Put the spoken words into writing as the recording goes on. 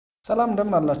ሰላም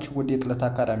እንደምን አላችሁ ውድ የጥለት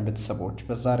አካዳሚ ቤተሰቦች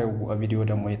በዛሬው ቪዲዮ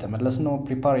ደግሞ የተመለስነው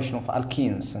preparation of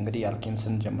alkenes እንግዲህ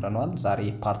alkenesን ጀምረናል ዛሬ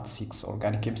ፓርት 6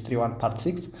 ኦርጋኒክ ኬሚስትሪ 1 ፓርት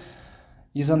 6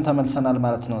 ይዘን ተመልሰናል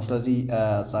ማለት ነው ስለዚህ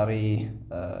ዛሬ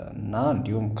እና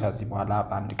እንዲሁም ከዚህ በኋላ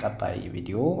በአንድ ቀጣይ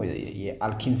ቪዲዮ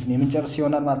የአልኬንስን የምንጨርስ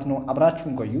ይሆናል ማለት ነው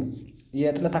አብራችሁን ቆዩ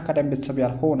የጥለት አካዳሚ ቤተሰብ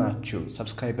ያልሆናችሁ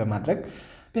ሰብስክራይብ በማድረግ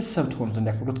ቤተሰብ ትሆኑ ዘንድ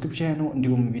ያክብሩት ግብዣዬ ነው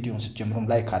እንዲሁም ቪዲዮውን ስትጀምሩም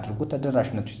ላይክ አድርጉ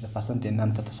ተደራሽነቱ ይዘፋሰንት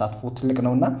የእናንተ ተሳትፎ ትልቅ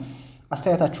ነውና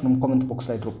አስተያየታችሁንም ኮሜንት ቦክስ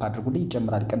ላይ ድሮፕ አድርጉልኝ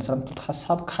ይጨምራል ይቀንሳል የምትሉት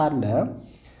ሐሳብ ካለ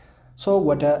ሶ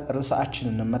ወደ ርዕሳችን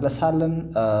እንመለሳለን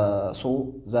so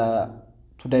the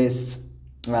today's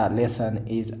lesson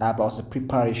is about the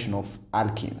preparation of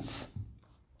alkenes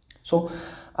so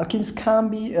alkenes can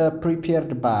be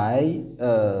prepared by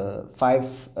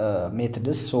 5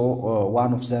 methods so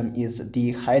one of them is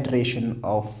dehydration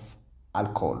of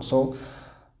alcohol so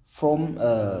from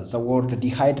the word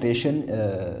dehydration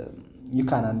you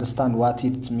can understand what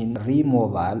it means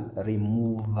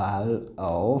removal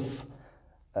of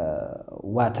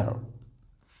water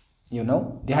you know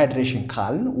dehydration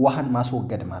ካልን ውሃን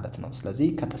ማስወገድ ማለት ነው ስለዚህ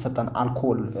ከተሰጠን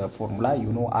alcohol formula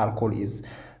you know alcohol is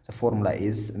the formula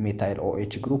is methyl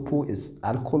OH group is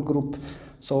alcohol group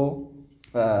so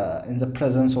in the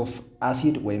presence of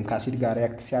acid ወይም ከአሲድ ጋር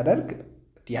react ሲያደርግ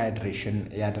dehydration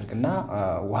ያደርግና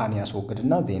ውሃን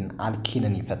ያስወግድና then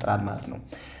alkene ይፈጥራል ማለት ነው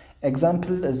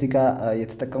example እዚህ ጋር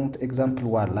የተጠቀሙት example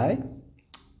 1 ላይ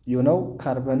you know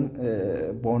carbon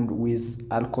bond with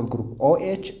alcohol group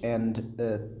OH and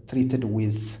treated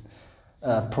with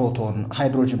proton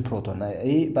hydrogen proton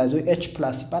by the H+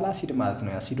 ሲባል አሲድ ማለት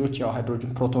ነው አሲዶች ያው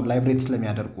ሃይድሮጅን ፕሮቶን ላይብሬት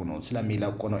ስለሚያደርጉ ነው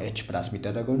ስለሚለቁ ነው H+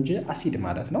 የሚደረገው እንጂ አሲድ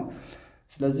ማለት ነው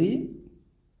ስለዚህ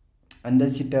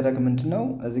እንደዚህ ሲደረግ ምንድነው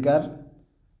እዚህ ጋር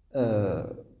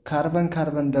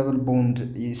ካርበን ደብል ቦንድ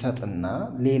ይሰጥና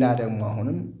ሌላ ደግሞ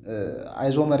አሁንም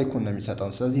አይዞመሪክ ነው የሚሰጠው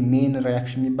ስለዚህ ሜን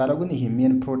ሪአክሽን የሚባለው ግን ይሄ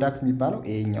ሜን ፕሮዳክት የሚባለው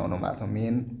ኤኛው ነው ማለት ነው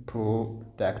ሜን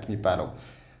ፕሮዳክት የሚባለው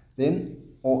then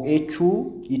OH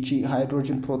ይቺ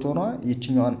ሃይድሮጅን ፕሮቶኗ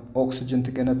ይቺኛውን ኦክሲጅን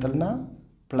ትገነጥልና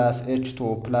ፕላስ H2O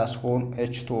ፕላስ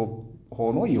H2O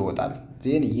ሆኖ ይወጣል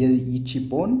then ይቺ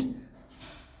ቦንድ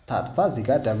ታጥፋ እዚህ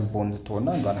ጋር ደብል ቦንድ ትሆንና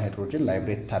አንዷን ሃይድሮጅን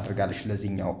ላይብሬት ታደርጋለች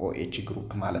ለዚህኛው OH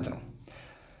ግሩፕ ማለት ነው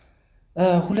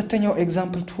ሁለተኛው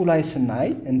ኤግዛምፕል 2 ላይ ስናይ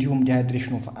እንዲሁም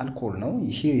dehydration of alcohol ነው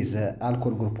here is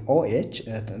alcohol group OH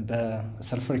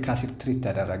በሰልፈሪክ አሲድ ትሪት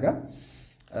ተደረገ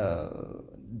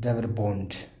ደብል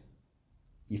ቦንድ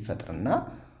ይፈጥርና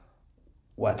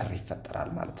ዋተር ይፈጠራል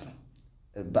ማለት ነው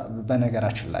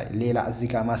በነገራችን ላይ ሌላ እዚህ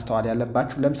ጋር ማስተዋል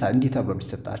ያለባችሁ ለምሳሌ እንዲህ ተብሎ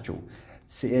ቢሰጣችሁ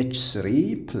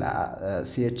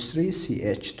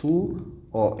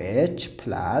CH3CH2OH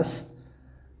plus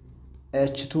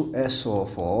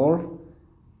H2SO4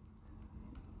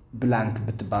 blank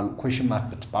ብትባሉ question mark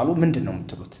ብትባሉ ምንድነው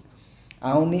የምትሉት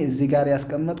አሁን እዚህ ጋር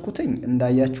ያስቀመጥኩትኝ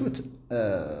እንዳያችሁት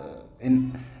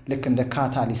ልክ እንደ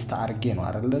ካታሊስት አርጌ ነው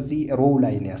አይደል ለዚህ ሮው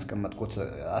ላይ ነው ያስቀመጥኩት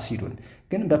አሲዱን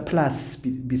ግን በፕላስ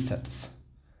ቢሰጥስ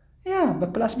ያ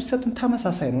በፕላስ ቢሰጥም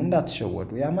ተመሳሳይ ነው እንዳትሸወዱ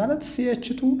ያ ማለት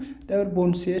CH2 ደብል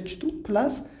ቦንድ CH2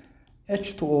 plus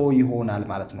H2O ይሆናል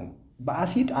ማለት ነው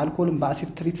በአሲድ አልኮልን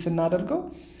በአሲድ ትሪት ስናደርገው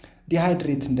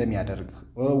ዲሃይድሬት እንደሚያደርግ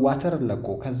ዋተር ለቆ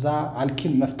ከዛ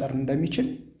አልኪን መፍጠር እንደሚችል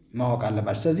ማወቅ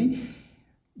አለባችሁ ስለዚህ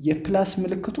የፕላስ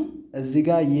ምልክቱ እዚህ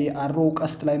ጋር የአሮ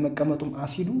ቀስት ላይ መቀመጡም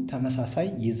አሲዱ ተመሳሳይ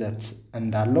ይዘት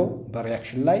እንዳለው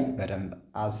በሪአክሽን ላይ በደንብ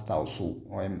አስተውሱ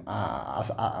ወይም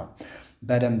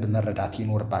በደንብ መረዳት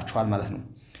ይኖርባችኋል ማለት ነው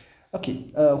ኦኬ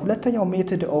ሁለተኛው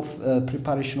ሜተድ ኦፍ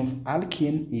preparation of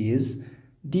alkene is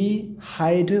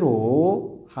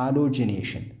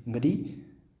dehydrohalogenation እንግዲህ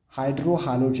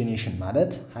hydrohalogenation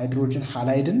ማለት ሃይድሮጅን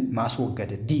ሃላይድን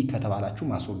ማስወገድ ዲ ከተባላችሁ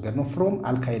ማስወገድ ነው from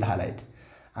alkyl halide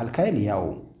alkyl ያው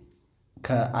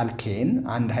ከአልኬን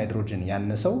አንድ ሃይድሮጅን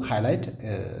ያነሰው ሃላይድ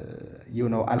you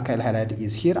know alkyl halide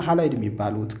is here halide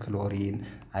የሚባሉት ክሎሪን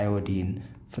አዮዲን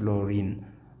ፍሎሪን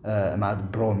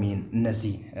ብሮሚን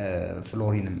እነዚህ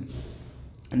ፍሎሪንም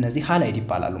እነዚህ ሃላይድ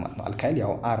ይባላሉ ማለት ነው alkyl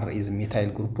ያው R is methyl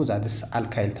group that is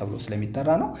alkyl ተብሎ ስለሚጠራ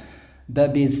ነው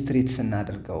በቤዝ ትሪት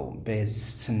ስናደርገው ቤዝ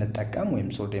ስንጠቀም ወይም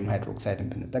ሶዲየም ሃይድሮክሳይድን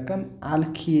ብንጠቀም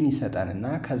አልኪን ይሰጣልና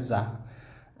ከዛ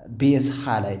ቤዝ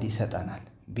ሃላይድ ይሰጣናል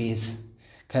ቤዝ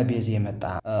ከቤዝ የመጣ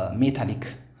ሜታሊክ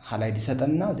ሃላይድ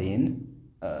ይሰጣልና ዜን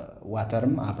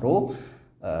ዋተርም አብሮ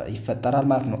ይፈጠራል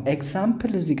ማለት ነው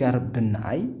ኤግዛምፕል እዚህ ጋር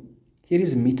ብናይ here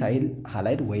is methyl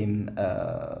halide ወይም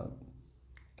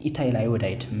ethyl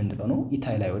iodide ምንድነው ነው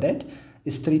ethyl iodide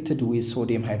is treated with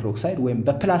sodium hydroxide ወይም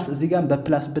በፕላስ እዚህ ጋር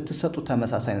በፕላስ ብትሰጡ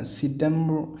ተመሳሳይ ነው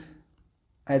ሲደምሩ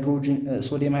ሃይድሮጅን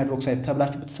ሶዲየም ሃይድሮክሳይድ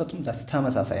ተብላችሁ ብትሰጡም that's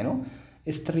ተመሳሳይ ነው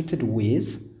is treated with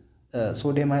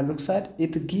sodium hydroxide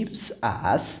it gives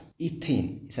us ኢቴን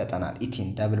ይሰጠናል ኢቴን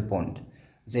ደብል ቦንድ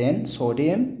ዜን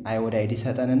ሶዲየም አዮዳይድ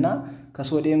ይሰጠንና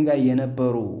ከሶዲየም ጋር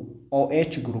የነበሩ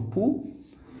OH ግሩፑ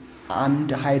አንድ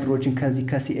ሃይድሮጅን ከዚህ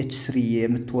ከCH3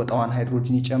 የምትወጣውን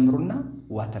ሃይድሮጅን ይጨምሩና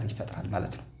ዋተር ይፈጥራል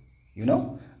ማለት ነው you know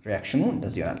reaction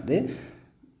እንደዚህ ይሆናል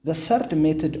The third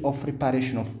method of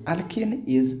preparation of alkene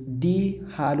is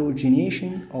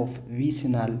dehalogenation of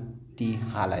vicinal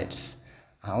dihalides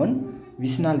አሁን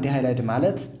vicinal dihalide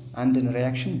ማለት አንድን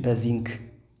reaction በዚንክ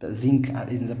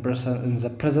in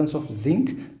the presence of zinc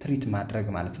treat ማድረግ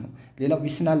ማለት ነው ሌላው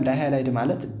vicinal dihalide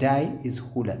ማለት di is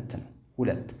ሁለት ነው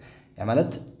ሁለት ያ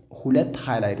ማለት ሁለት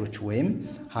ሃይላይዶች ወይም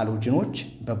ሃሎጅኖች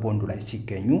በቦንዱ ላይ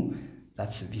ሲገኙ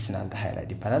that's vicinal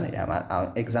dihalide ይባላል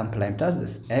ኤግዛምፕል ላይ ምታዝ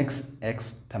x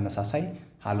ተመሳሳይ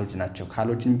ሃሎጅን ናቸው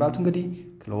ሃሎጅን የሚባሉት እንግዲህ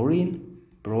ክሎሪን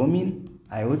ብሮሚን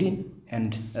አዮዲን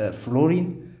and ፍሎሪን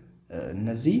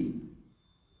እነዚህ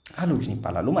ሃሎጅን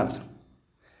ይባላሉ ማለት ነው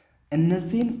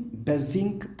እነዚህን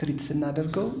በዚንክ ትሪት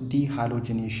ስናደርገው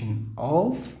dehalogenation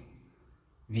of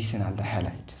vicinal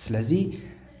dihalide ስለዚህ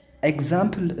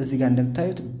example እዚህ ጋር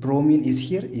እንደምታዩት bromine is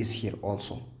here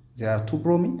also there are two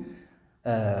bromine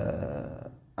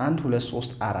and 2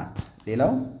 3 4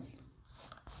 ሌላው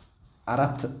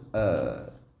አራት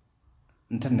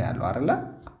እንትን ነው ያለው አይደለ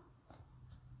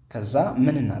ከዛ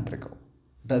ምን እናድርገው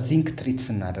በዚንክ ትሪት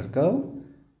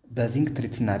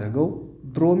ስናደርገው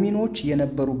ብሮሚኖች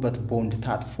የነበሩበት ቦንድ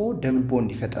ታጥፎ ደብል ቦንድ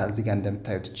ይፈጥራል እዚህ ጋር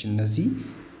እንደምታዩት እነዚህ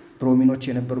ብሮሚኖች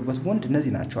የነበሩበት ቦንድ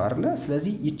እነዚህ ናቸው አይደለ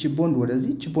ስለዚህ እቺ ቦንድ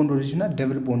ወደዚህና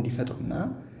ደብል ቦንድ ይፈጥሩና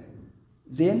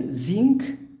ዜን ዚንክ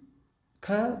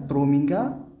ከብሮሚን ጋር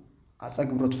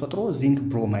አጸግብሮት ፈጥሮ ዚንክ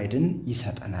ብሮማይድን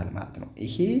ይሰጠናል ማለት ነው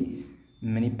ይሄ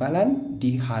ምን ይባላል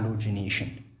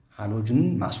ዲሃሎጂኔሽን ሃሎጅንን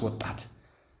ማስወጣት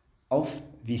of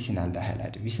vicinal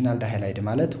dihalide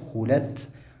ማለት ሁለት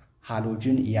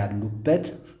ሃሎጅን ያሉበት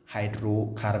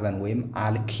ሃይድሮካርበን ወይም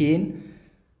አልኬን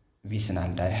vicinal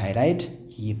dihalide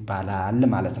ይባላል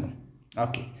ማለት ነው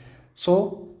ኦኬ ሶ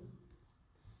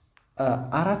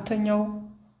አራተኛው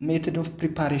method of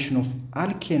preparation of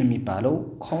alkene የሚባለው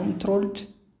controlled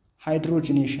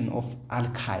hydrogenation of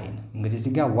alkyne እንግዲህ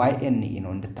እዚህ ጋር YNE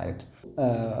ነው እንድታዩት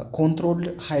controlled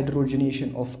hydrogenation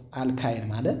of alkyne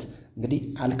ማለት እንግዲህ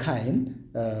alkyne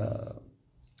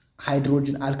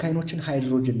አልካይኖችን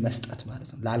ሃይድሮጅን መስጠት ማለት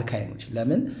ነው ለአልካይኖች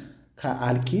ለምን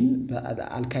ከአልኪን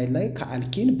በአልካይን ላይ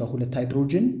ከአልኪን በሁለት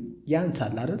ሃይድሮጅን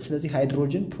ያንሳል አይደል ስለዚህ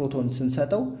ሃይድሮጅን ፕሮቶን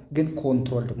ስንሰጠው ግን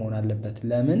ኮንትሮልድ መሆን አለበት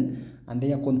ለምን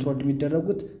አንደኛ ኮንትሮልድ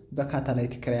የሚደረጉት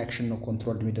በካታላይቲክ ሪአክሽን ነው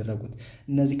ኮንትሮልድ የሚደረጉት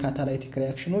እነዚህ ካታላይቲክ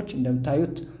ሪአክሽኖች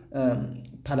እንደምታዩት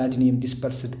ፓላዲኒየም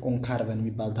ዲስፐርስድ ኦን ካርበን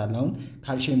የሚባልታል አሁን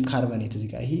ካልሲየም ካርበኔት እዚህ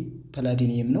ጋር ይሄ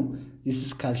ፓላዲኒየም ነው this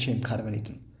is ካልሲየም ካርበኔት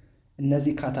ነው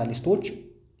እነዚህ ካታሊስቶች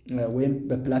ወይም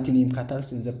በፕላቲኒየም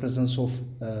ካታሊስት in the presence of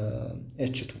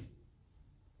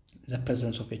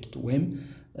H2 ወይም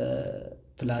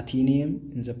ፕላቲኒየም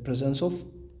in the presence of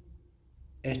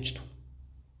H2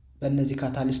 በእነዚህ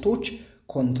ካታሊስቶች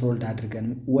ኮንትሮልድ አድርገን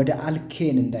ወደ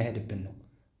አልኬን እንዳይሄድብን ነው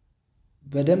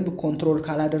በደንብ ኮንትሮል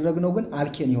ካላደረግነው ግን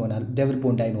አልኬን ይሆናል ደብል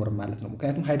ቦንድ አይኖርም ማለት ነው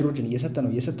ምክንያቱም ሃይድሮጅን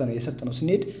እየሰጠነው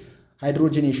ስንሄድ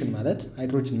ሃይድሮጂኔሽን ማለት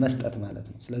ሃይድሮጅን መስጠት ማለት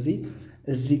ነው ስለዚህ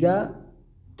እዚህ ጋር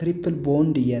ትሪፕል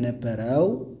ቦንድ የነበረው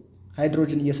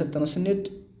ሃይድሮጅን እየሰጠነው ስንሄድ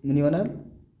ምን ይሆናል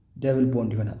ደብል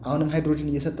ቦንድ ይሆናል አሁንም ሃይድሮጅን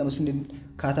እየሰጠነው ስንሄድ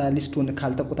ካታሊስቱን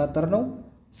ካልተቆጣጠርነው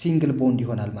ሲንግል ቦንድ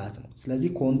ይሆናል ማለት ነው ስለዚህ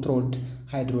controlled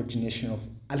hydrogenation of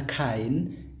alkyne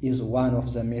is one of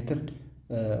the method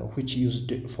which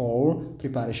used for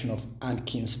preparation of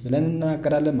alkenes ብለን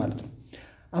እናገራለን ማለት ነው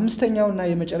አምስተኛውና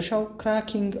የመጨረሻው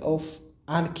cracking of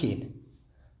alkane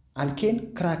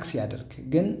ክራክ ሲያደርግ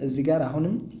ግን እዚህ ጋር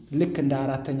አሁንም ልክ እንደ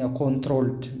አራተኛው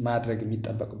ኮንትሮልድ ማድረግ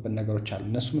የሚጠበቅብን ነገሮች አሉ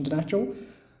እነሱ ምንድናቸው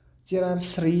there are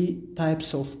three types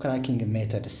of cracking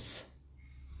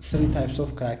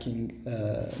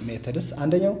methods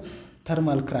አንደኛው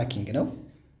thermal cracking ነው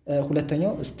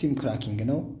ሁለተኛው steam cracking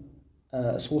ነው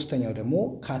ሶስተኛው ደግሞ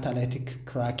catalytic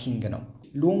cracking ነው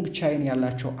ሎንግ ቻይን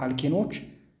ያላቸው አልኬኖች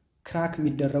ክራክ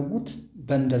የሚደረጉት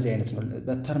በእንደዚህ አይነት ነው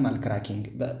በተርማል ክራኪንግ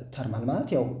በተርማል ማለት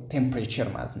ያው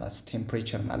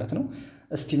ቴምፕሬቸር ማለት ነው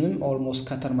ስቲምም ኦልሞስት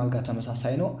ከተርማል ጋር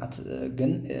ተመሳሳይ ነው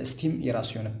ግን ስቲም የራሱ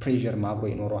የሆነ ፕሬሸር ማብሮ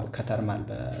ይኖረዋል ከተርማል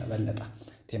በበለጠ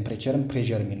ቴምፕሬቸርም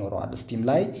ፕሬሸርም ይኖረዋል ስቲም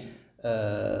ላይ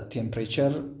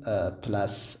ቴምፕሬቸር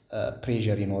ፕላስ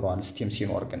ፕሬሸር ይኖረዋል ስቲም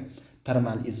ሲኖር ግን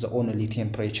thermal is the only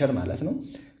temperature ማለት ነው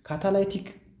catalytic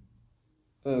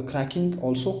cracking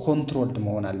also controlled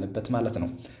መሆን አለበት ማለት ነው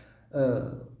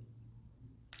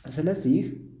ስለዚህ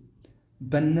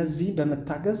በእነዚህ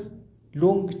በመታገዝ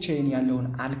ሎንግ ቼን ያለውን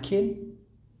አልኬን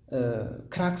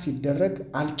ክራክ ሲደረግ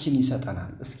አልኪን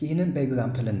ይሰጠናል እስኪ ይሄንን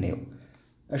በኤግዛምፕል እንየው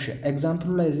እሺ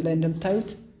ኤግዛምፕሉ ላይ እዚህ ላይ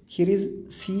እንደምታዩት here is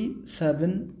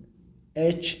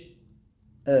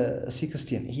C7H16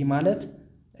 ይሄ ማለት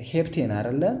ሄፕቴን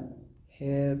አይደለ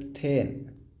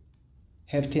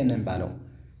ሄፕቴን እንባለው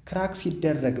ክራክ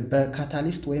ሲደረግ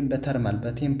በካታሊስት ወይም በተርማል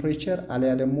በቴምፕሬቸር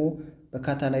አለያ ደግሞ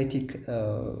በካታላይቲክ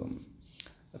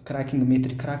ክራኪንግ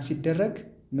ሜትድ ክራክ ሲደረግ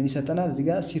ምን ይሰጠናል እዚህ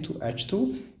ጋር C2H2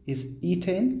 is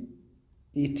ethene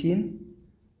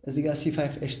እዚህ ጋር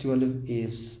C5H12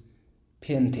 is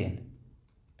pentane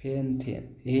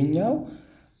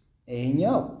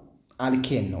ይሄኛው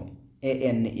አልኬን ነው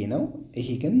ANE ነው ይሄ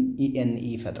ግን ENE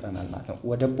ይፈጥረናል ማለት ነው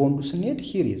ወደ ቦንዱ ስንሄድ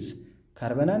here is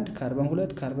ካርበን 1 ካርበን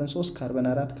 2 ካርበን 3 ካርበን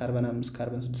 4 ካርበን 5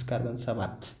 ካርበን 6 ካርበን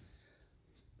 7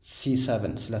 C7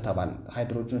 ስለተባለ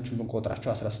ሃይድሮጅኖችን ብንቆጥራቸው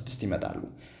 16 ይመጣሉ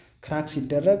ክራክ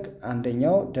ሲደረግ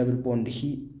አንደኛው ደብል ቦንድ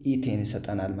ኢቴን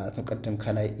ይሰጠናል ማለት ነው ቀደም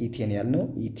ከላይ ኢቴን ያልነው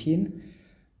ኢቴን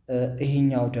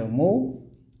ይሄኛው ደግሞ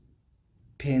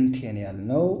ፔንቴን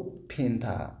ያልነው ፔንታ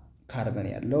ካርበን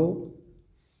ያለው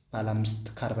ባለ 5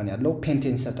 ካርበን ያለው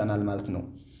ፔንቴን ይሰጠናል ማለት ነው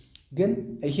ግን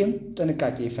ይሄም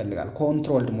ጥንቃቄ ይፈልጋል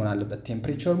ኮንትሮልድ መሆን አለበት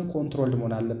ቴምፕሬቸሩም ኮንትሮልድ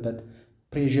መሆን አለበት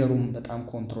ፕሬሸሩም በጣም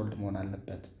ኮንትሮልድ መሆን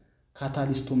አለበት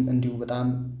ካታሊስቱም እንዲሁ በጣም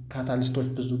ካታሊስቶች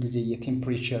ብዙ ጊዜ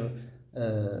የቴምፕሬቸር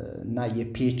እና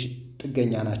የፒኤች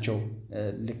ጥገኛ ናቸው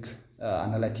ልክ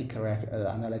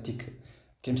አናላይቲክ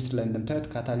ኬሚስትሪ ላይ እንደምታዩት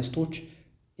ካታሊስቶች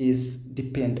is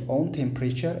depend on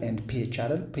temperature and pH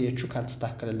አይደል pH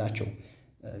ካልተስተካከለላቸው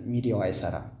ሚዲያው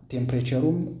አይሰራም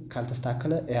ቴምፕሬቸሩም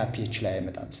ካልተስተካከለ ያ pH ላይ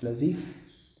አይመጣም ስለዚህ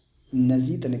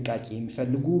እነዚህ ጥንቃቄ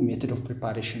የሚፈልጉ ሜተድ ኦፍ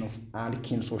ፕሪፓሬሽን ኦፍ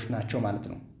አልኬንሶች ናቸው ማለት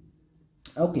ነው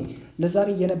ኦኬ ለዛሬ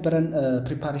የነበረን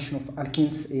ፕሪፓሬሽን ኦፍ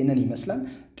አልኬንስ ይሄንን ይመስላል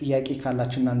ጥያቄ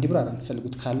ካላችሁና እንዲብራራ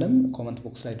የምትፈልጉት ካለም ኮሜንት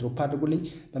ቦክስ ላይ ድሮፕ አድርጉልኝ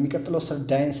በሚቀጥለው ስለ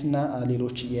ዳይንስ እና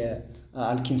ሌሎች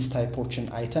የአልኬንስ ታይፖችን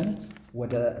አይተን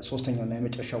ወደ ሶስተኛውና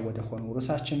የመጨረሻው ወደ ሆነው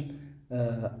ርዕሳችን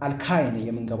አልካይን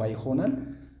የምንገባ ይሆናል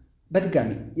በድጋሚ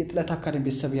የጥለት አካዳሚ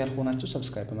ቤተሰብ ያልሆናችሁ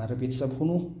ሰብስክራይብ በማድረግ ቤተሰብ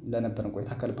ሁኑ ለነበረን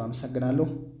ቆይታ ከልብ አመሰግናለሁ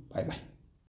ባይ ባይ